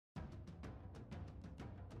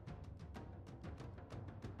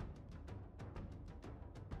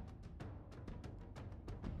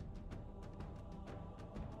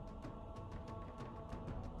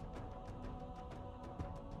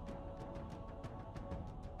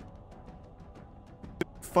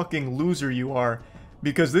fucking loser you are.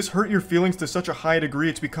 Because this hurt your feelings to such a high degree,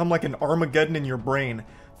 it's become like an Armageddon in your brain.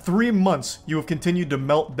 3 months, you have continued to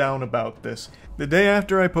melt down about this. The day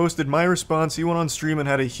after I posted my response, he went on stream and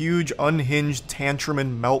had a huge, unhinged tantrum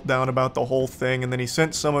and meltdown about the whole thing, and then he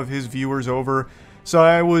sent some of his viewers over. So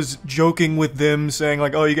I was joking with them, saying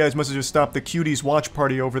like, oh, you guys must have just stopped the Cuties watch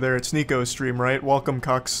party over there at Sneako's stream, right? Welcome,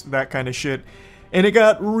 cucks, that kind of shit. And it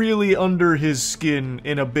got really under his skin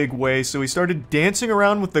in a big way, so he started dancing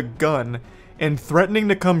around with the gun and threatening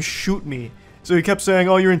to come shoot me. So he kept saying,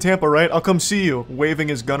 oh, you're in Tampa, right? I'll come see you, waving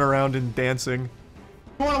his gun around and dancing.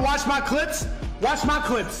 You wanna watch my clips? Watch my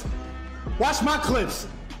clips. Watch my clips.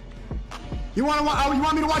 You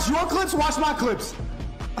want me to watch your clips? Watch my clips.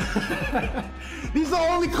 These are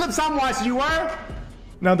the only clips I'm watching, you were?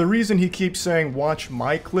 Now the reason he keeps saying watch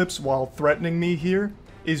my clips while threatening me here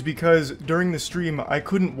is because during the stream I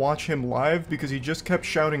couldn't watch him live because he just kept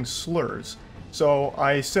shouting slurs. So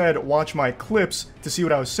I said watch my clips to see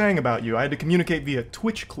what I was saying about you. I had to communicate via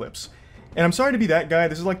Twitch clips. And I'm sorry to be that guy,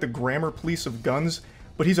 this is like the grammar police of guns,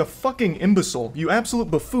 but he's a fucking imbecile, you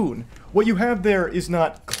absolute buffoon. What you have there is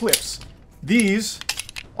not clips. These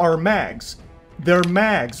are mags. They're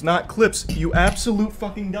mags, not clips, you absolute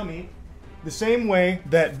fucking dummy. The same way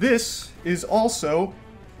that this is also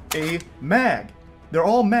a mag. They're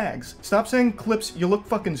all mags. Stop saying clips, you look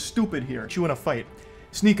fucking stupid here. You in a fight.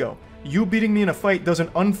 Sneako, you beating me in a fight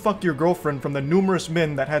doesn't unfuck your girlfriend from the numerous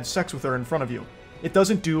men that had sex with her in front of you. It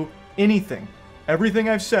doesn't do anything. Everything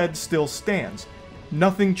I've said still stands.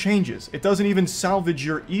 Nothing changes. It doesn't even salvage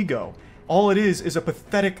your ego. All it is a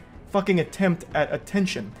pathetic fucking attempt at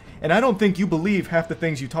attention. And I don't think you believe half the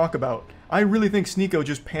things you talk about. I really think Sneako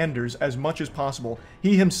just panders as much as possible.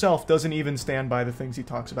 He himself doesn't even stand by the things he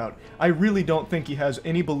talks about. I really don't think he has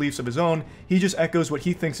any beliefs of his own. He just echoes what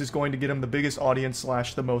he thinks is going to get him the biggest audience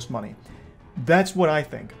slash the most money. That's what I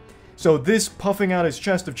think. So this puffing out his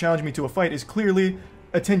chest of challenging me to a fight is clearly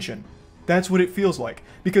attention. That's what it feels like.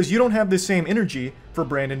 Because you don't have the same energy for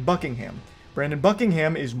Brandon Buckingham. Brandon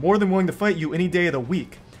Buckingham is more than willing to fight you any day of the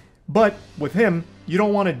week. But with him, you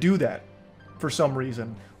don't want to do that. For some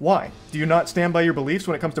reason. Why? Do you not stand by your beliefs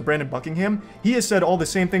when it comes to Brandon Buckingham? He has said all the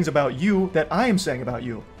same things about you that I am saying about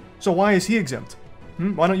you. So why is he exempt?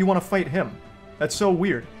 Why don't you want to fight him? That's so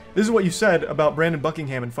weird. This is what you said about Brandon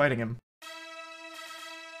Buckingham and fighting him.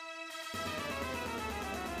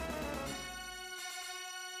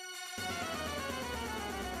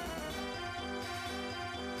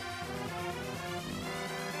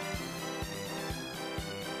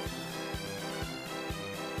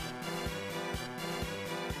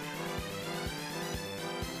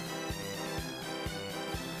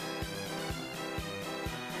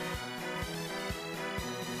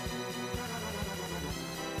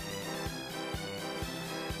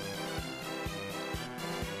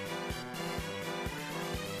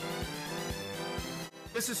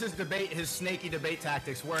 This is his debate, his snaky debate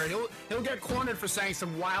tactics, where he'll get cornered for saying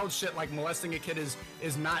some wild shit like molesting a kid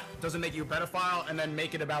doesn't make you a pedophile, and then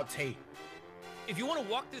make it about Tate. If you want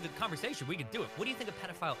to walk through the conversation, we can do it. What do you think a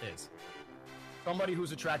pedophile is? Somebody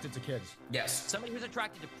who's attracted to kids. Yes. Somebody who's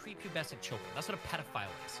attracted to prepubescent children. That's what a pedophile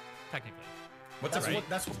is, technically.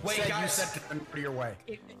 That's what you said to your way.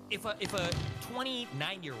 If a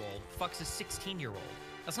 29-year-old fucks a 16-year-old,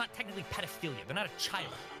 that's not technically pedophilia. They're not a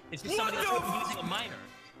child. It's just somebody that's using a minor.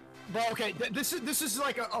 Bro, okay, this is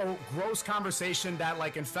like a gross conversation that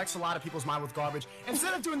like infects a lot of people's mind with garbage.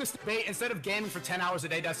 Instead of doing this debate, instead of gaming for 10 hours a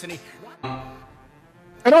day, Destiny.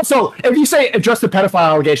 And also, if you say address the pedophile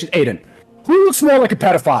allegation, Aiden, who looks more like a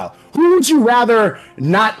pedophile? Who would you rather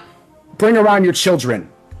not bring around your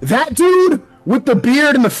children? That dude with the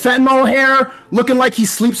beard and the fentanyl hair looking like he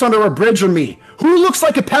sleeps under a bridge, or me? Who looks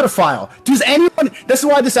like a pedophile? Does anyone, this is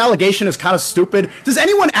why this allegation is kind of stupid. Does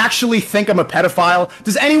anyone actually think I'm a pedophile?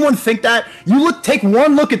 Does anyone think that? Take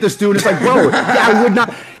one look at this dude, it's like, bro, yeah, I would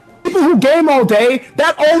not. People who game all day,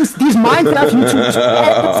 these Minecraft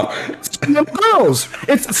YouTubers, girls.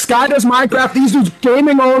 It's Sky does Minecraft, these dudes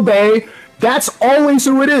gaming all day. That's always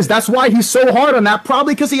who it is. That's why he's so hard on that,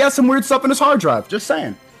 probably because he has some weird stuff in his hard drive. Just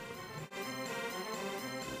saying.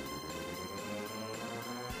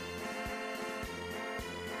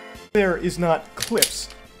 There is not clips.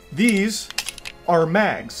 These are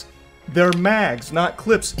mags. They're mags, not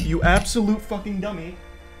clips, you absolute fucking dummy.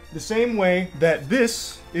 The same way that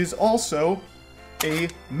this is also a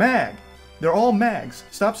mag. They're all mags.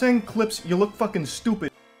 Stop saying clips, you look fucking stupid.